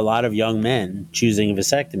 there are a lot of young men choosing a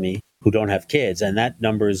vasectomy who don't have kids. And that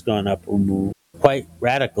number has gone up quite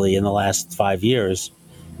radically in the last 5 years.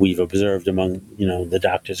 We've observed among, the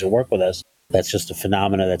doctors who work with us. That's just a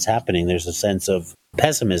phenomena that's happening. There's a sense of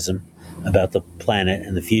pessimism about the planet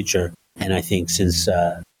and the future. And I think since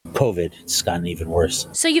COVID, it's gotten even worse.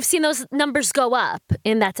 So you've seen those numbers go up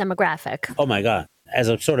in that demographic? Oh my God. As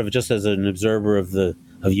a sort of just as an observer of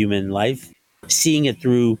human life, seeing it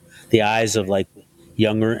through the eyes of like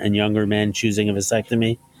younger and younger men choosing a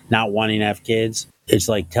vasectomy, not wanting to have kids, it's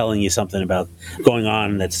like telling you something about going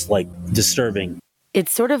on that's like disturbing.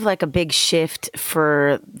 It's sort of like a big shift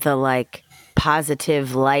for the like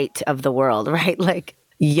positive light of the world, right? Like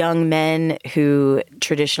young men who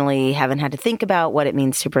traditionally haven't had to think about what it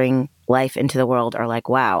means to bring life into the world are like,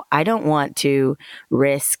 wow, I don't want to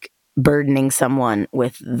risk burdening someone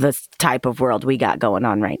with the type of world we got going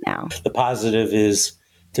on right now. The positive is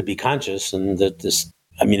to be conscious, and that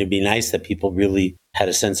it'd be nice that people really had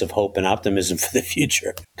a sense of hope and optimism for the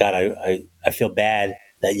future. God, I feel bad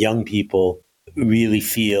that young people really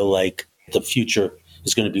feel like the future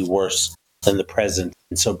is going to be worse than the present.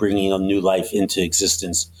 And so bringing a new life into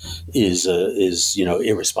existence is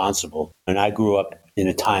irresponsible. And I grew up in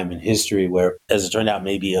a time in history where, as it turned out,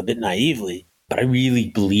 maybe a bit naively, but I really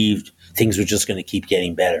believed things were just going to keep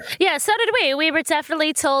getting better. Yeah, so did we. We were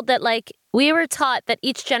definitely told that, we were taught that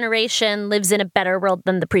each generation lives in a better world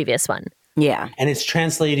than the previous one. Yeah. And it's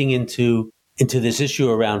translating into this issue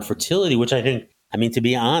around fertility, which I think, to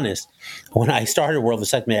be honest, when I started World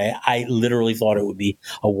Vasectomy, I literally thought it would be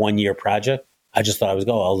a 1-year project. I just thought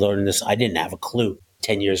I'll learn this. I didn't have a clue.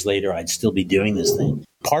 10 years later, I'd still be doing this thing.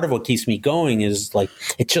 Part of what keeps me going is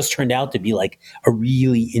it just turned out to be like a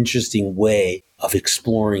really interesting way of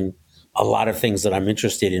exploring a lot of things that I'm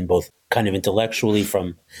interested in, both kind of intellectually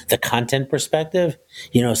from the content perspective.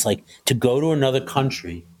 It's like to go to another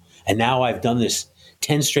country, and now I've done this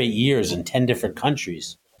 10 straight years in 10 different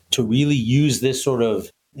countries, to really use this sort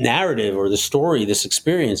of narrative or the story, this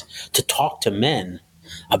experience, to talk to men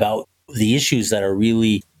about the issues that are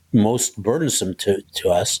really most burdensome to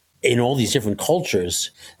us in all these different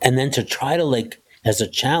cultures, and then to try to as a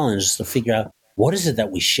challenge to figure out what is it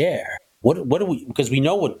that we share? What do we, because we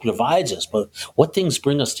know what divides us, but what things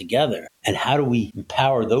bring us together, and how do we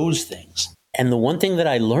empower those things? And the one thing that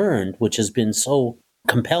I learned, which has been so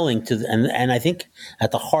compelling and I think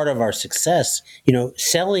at the heart of our success,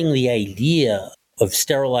 selling the idea of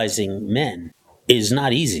sterilizing men is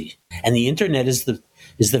not easy. And the internet is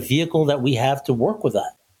the vehicle that we have to work with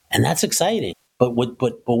that. And that's exciting. But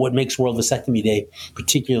what makes World Vasectomy Day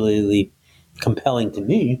particularly compelling to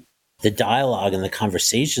me, the dialogue and the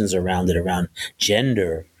conversations around it, around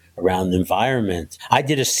gender, around environment. I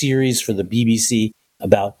did a series for the BBC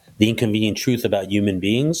about the inconvenient truth about human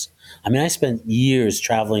beings. I mean, I spent years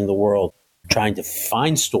traveling the world trying to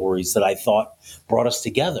find stories that I thought brought us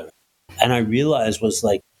together. And I realized was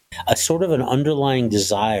like a sort of an underlying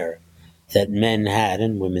desire that men had,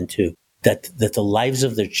 and women too, that the lives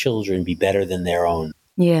of their children be better than their own.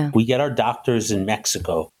 Yeah. We get our doctors in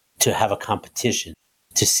Mexico to have a competition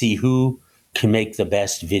to see who can make the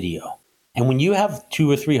best video. And when you have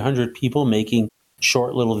 200 or 300 people making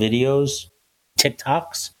short little videos,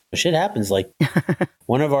 TikToks, shit happens. Like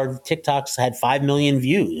one of our TikToks had 5 million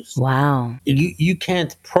views. Wow. You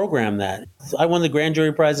can't program that. I won the grand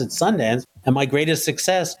jury prize at Sundance, and my greatest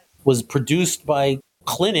success was produced by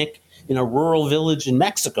Clinic in a rural village in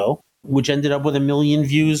Mexico, which ended up with 1 million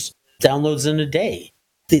views, downloads in a day.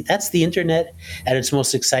 That's the internet at its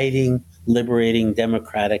most exciting, liberating,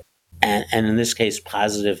 democratic, and in this case,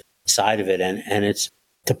 positive side of it. And it's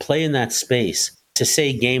to play in that space, to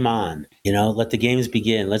say game on, let the games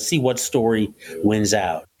begin. Let's see what story wins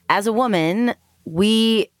out. As a woman,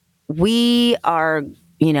 we are,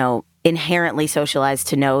 inherently socialized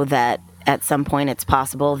to know that at some point it's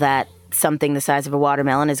possible that something the size of a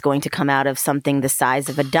watermelon is going to come out of something the size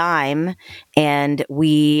of a dime. And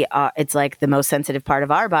it's like the most sensitive part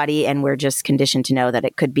of our body. And we're just conditioned to know that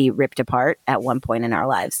it could be ripped apart at one point in our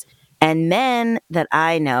lives. And men that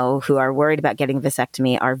I know who are worried about getting a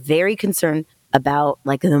vasectomy are very concerned about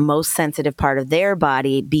like the most sensitive part of their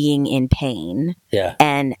body being in pain. Yeah.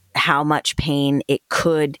 And how much pain it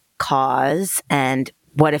could cause. And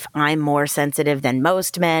what if I'm more sensitive than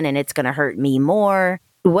most men and it's going to hurt me more?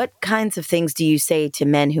 What kinds of things do you say to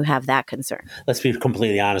men who have that concern? Let's be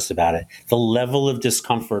completely honest about it. The level of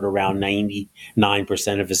discomfort around 99%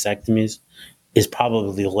 of vasectomies is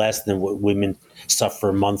probably less than what women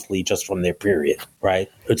suffer monthly just from their period, right?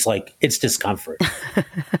 It's discomfort.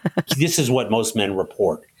 This is what most men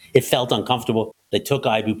report. It felt uncomfortable. They took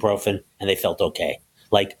ibuprofen and they felt okay.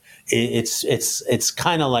 Like it's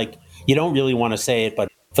kind of like you don't really want to say it, but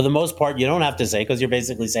for the most part, you don't have to say, because you're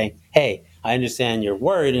basically saying, hey, I understand you're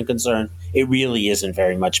worried and concerned. It really isn't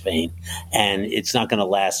very much pain, and it's not going to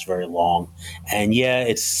last very long. And yeah,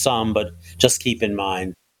 it's some, but just keep in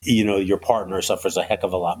mind, your partner suffers a heck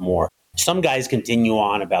of a lot more. Some guys continue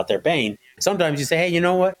on about their pain. Sometimes you say, hey, you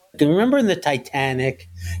know what? Remember in the Titanic,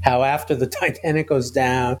 how after the Titanic goes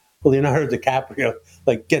down, Leonardo DiCaprio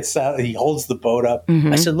gets out, he holds the boat up.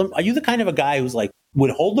 Mm-hmm. I said, are you the kind of a guy who's like,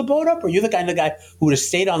 would hold the boat up, or are you the kind of guy who would have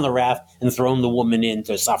stayed on the raft and thrown the woman in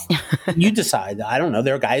to suffer? You decide. I don't know.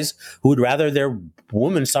 There are guys who would rather their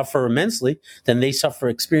woman suffer immensely than they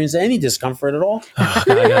experience any discomfort at all. I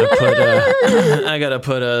gotta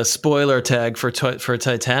put a spoiler tag for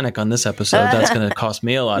Titanic on this episode. That's going to cost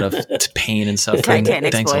me a lot of pain and suffering.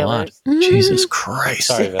 Titanic Thanks spoilers. a lot. Jesus Christ.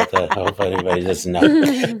 Sorry about that. I hope anybody doesn't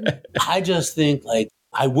know. I just think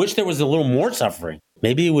I wish there was a little more suffering.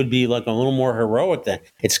 Maybe it would be like a little more heroic then.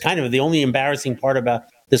 It's kind of the only embarrassing part about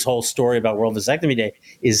this whole story about World Vasectomy Day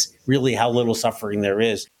is really how little suffering there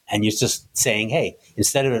is. And you're just saying, hey,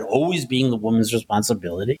 instead of it always being the woman's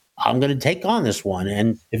responsibility, I'm going to take on this one.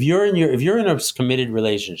 And if you're in a committed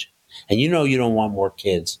relationship and you don't want more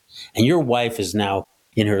kids, and your wife is now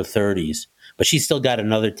in her 30s, but she's still got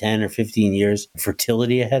another 10 or 15 years of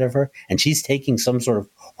fertility ahead of her, and she's taking some sort of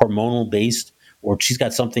hormonal based, or she's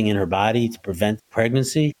got something in her body to prevent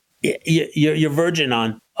pregnancy, you're verging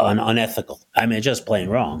on unethical. I mean, it's just plain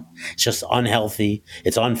wrong. It's just unhealthy.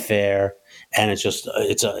 It's unfair. And it's just,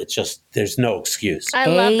 there's no excuse. I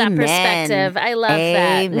love that perspective. I love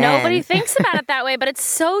that. Nobody thinks about it that way, but it's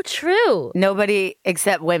so true. Nobody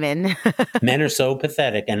except women. Men are so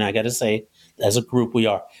pathetic. And I got to say, as a group, we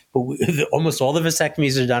are. But almost all the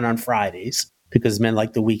vasectomies are done on Fridays because men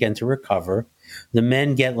like the weekend to recover. The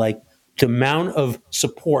men get the amount of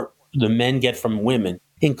support the men get from women,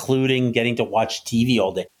 including getting to watch TV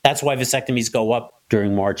all day. That's why vasectomies go up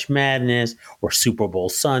during March Madness or Super Bowl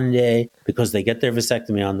Sunday, because they get their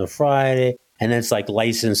vasectomy on the Friday, and then it's like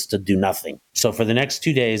licensed to do nothing. So for the next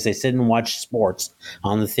 2 days, they sit and watch sports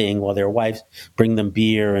on the thing while their wives bring them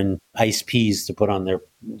beer and iced peas to put on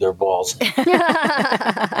their balls.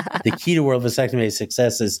 The key to World Vasectomy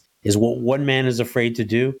success is what one man is afraid to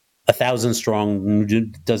do, 1,000 strong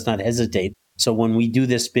does not hesitate So when we do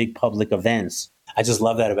this big public events, I just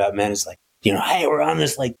love that about men. It's like, hey, we're on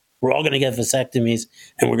this, like, we're all going to get vasectomies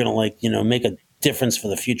and we're going to make a difference for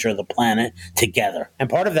the future of the planet together.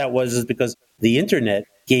 And part of that is because the internet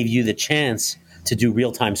gave you the chance to do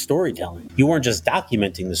real-time storytelling. You weren't just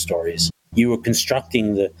documenting the stories. You were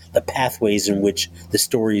constructing the pathways in which the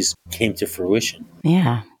stories came to fruition.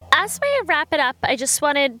 Yeah. As we wrap it up, I just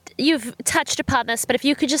you've touched upon this, but if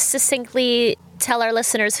you could just succinctly tell our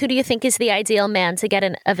listeners, who do you think is the ideal man to get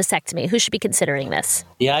a vasectomy? Who should be considering this?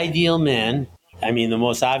 The ideal man, the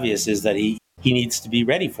most obvious is that he needs to be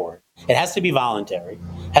ready for it. It has to be voluntary,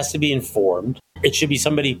 has to be informed. It should be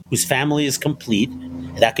somebody whose family is complete.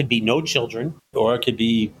 That could be no children, or it could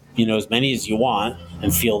be, as many as you want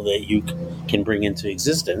and feel that you can bring into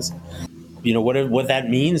existence. What that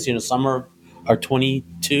means, some are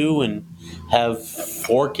 22 and have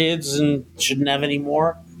 4 kids and shouldn't have any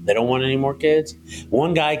more. They don't want any more kids.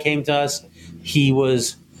 One guy came to us. He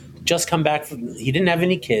was just come back he didn't have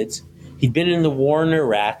any kids. He'd been in the war in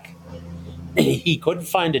Iraq. He couldn't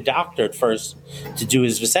find a doctor at first to do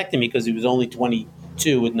his vasectomy because he was only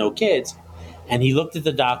 22 with no kids. And he looked at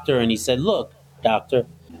the doctor and he said, "Look, doctor,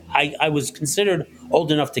 I was considered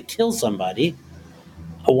old enough to kill somebody.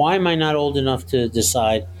 Why am I not old enough to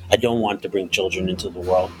decide I don't want to bring children into the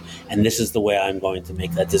world? And this is the way I'm going to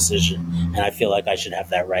make that decision. And I feel like I should have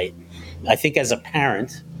that right." I think as a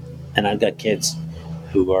parent, and I've got kids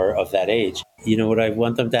who are of that age, would I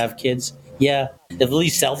want them to have kids? Yeah, at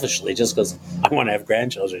least selfishly, just because I want to have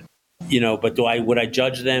grandchildren. But would I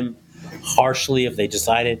judge them harshly if they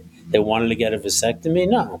decided they wanted to get a vasectomy?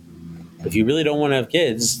 No. If you really don't want to have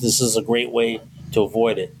kids, this is a great way to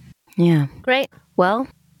avoid it. Yeah. Great. Well,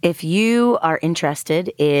 if you are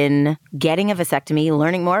interested in getting a vasectomy,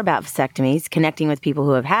 learning more about vasectomies, connecting with people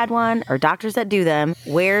who have had one or doctors that do them,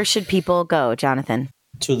 where should people go, Jonathan?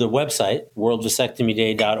 To the website,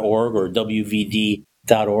 worldvasectomy.org or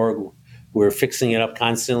WVD.org. We're fixing it up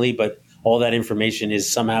constantly, but all that information is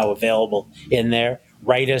somehow available in there.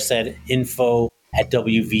 Write us at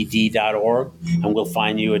info@WVD.org, and we'll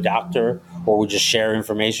find you a doctor, or we'll just share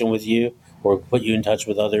information with you, or put you in touch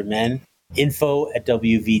with other men.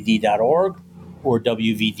 info@WVD.org or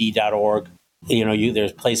WVD.org.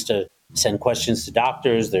 There's a place to send questions to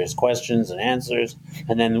doctors. There's questions and answers.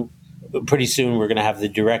 And then pretty soon we're going to have the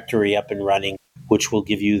directory up and running, which will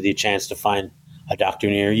give you the chance to find a doctor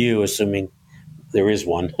near you, assuming there is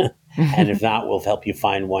one. And if not, we'll help you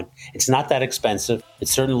find one. It's not that expensive.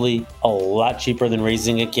 It's certainly a lot cheaper than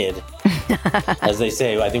raising a kid. As they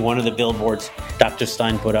say, I think one of the billboards Dr.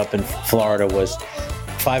 Stein put up in Florida was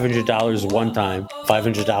 $500 one time,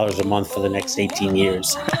 $500 a month for the next 18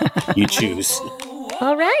 years. You choose.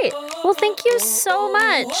 All right. Well, thank you so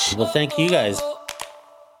much. Well, thank you guys.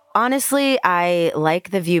 Honestly, I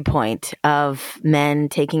like the viewpoint of men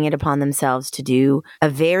taking it upon themselves to do a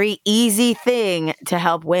very easy thing to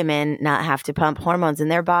help women not have to pump hormones in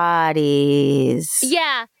their bodies.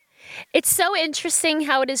 Yeah. It's so interesting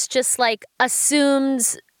how it is just like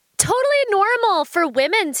assumed totally normal for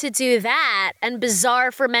women to do that and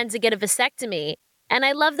bizarre for men to get a vasectomy. And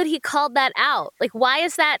I love that he called that out. Like, why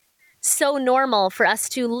is that so normal for us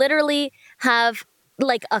to literally have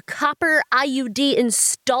like a copper IUD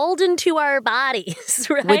installed into our bodies,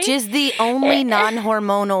 right? Which is the only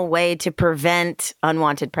non-hormonal way to prevent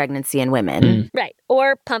unwanted pregnancy in women. Right.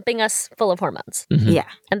 Or pumping us full of hormones. Mm-hmm. Yeah.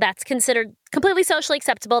 And that's considered completely socially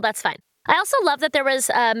acceptable. That's fine. I also love that there was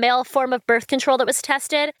a male form of birth control that was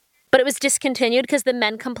tested, but it was discontinued because the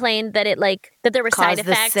men complained that that there were side Caused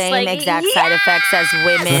effects. the same exact side effects as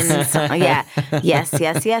women's. Yeah.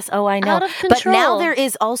 Yes. Oh, I know. Out of But now control. there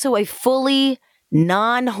is also a fully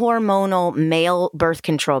non-hormonal male birth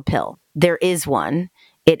control pill. There is one.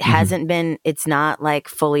 It hasn't been, it's not like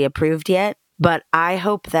fully approved yet, but I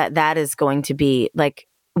hope that is going to be like,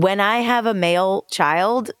 when I have a male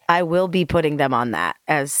child, I will be putting them on that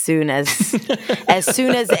as soon as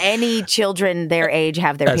any children their age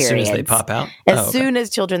have their periods. As soon as they pop out? Soon as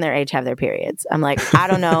children their age have their periods. I'm like, I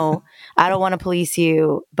don't know. I don't want to police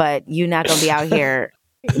you, but you're not going to be out here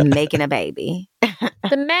making a baby.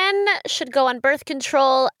 The men should go on birth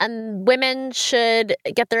control and women should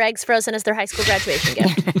get their eggs frozen as their high school graduation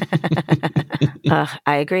gift.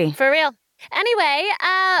 I agree. For real. Anyway,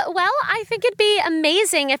 well, I think it'd be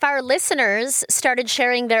amazing if our listeners started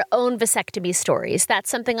sharing their own vasectomy stories. That's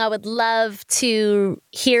something I would love to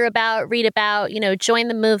hear about, read about, join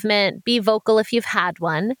the movement, be vocal if you've had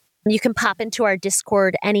one. You can pop into our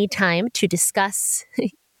Discord anytime to discuss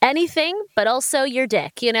anything, but also your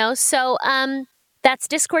dick, So, That's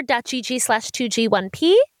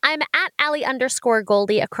discord.gg/2G1P. I'm at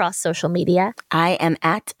Allie_Goldie across social media. I am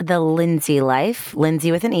at the Lindsay Life,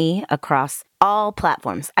 Lindsay with an E, across all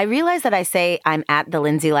platforms. I realize that I say I'm at the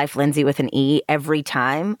Lindsay Life, Lindsay with an E every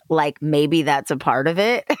time. Like maybe that's a part of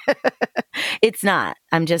it. It's not.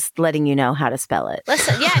 I'm just letting you know how to spell it.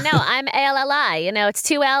 Listen, yeah, no, I'm ALLI. You know, it's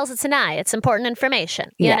 2 L's, it's an I. It's important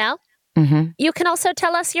information, you know? Mm-hmm. You can also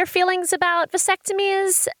tell us your feelings about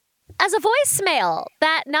vasectomies as a voicemail.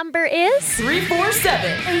 That number is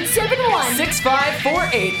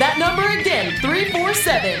 347-871-6548. That number again,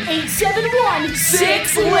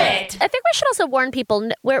 347-871-6LIT. I think we should also warn people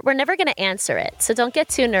we're never going to answer it, so don't get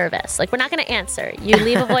too nervous. Like, we're not going to answer. You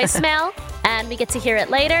leave a voicemail, and we get to hear it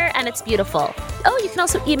later, and it's beautiful. Oh, you can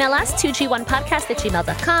also email us,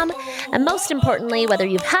 2g1podcast@gmail.com. And most importantly, whether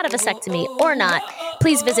you've had a vasectomy or not,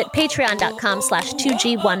 please visit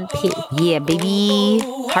patreon.com/2g1p. Yeah, baby.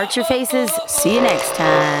 Heart your faces. See you next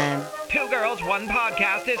time. Two Girls, One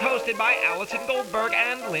Podcast is hosted by Allison Goldberg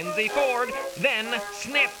and Lindsay Ford, then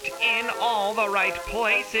snipped in all the right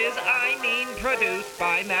places, produced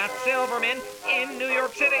by Matt Silverman in New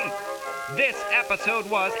York City. This episode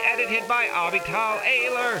was edited by Avital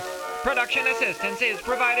Ayler. Production assistance is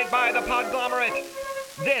provided by The Podglomerate.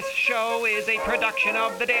 This show is a production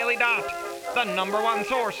of The Daily Dot, the #1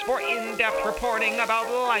 source for in-depth reporting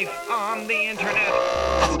about life on the internet.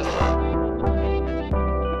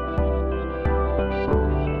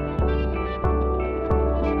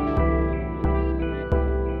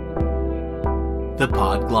 The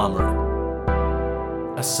Podglomerate.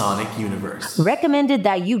 A Sonic Universe. Recommended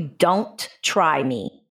that you don't try me.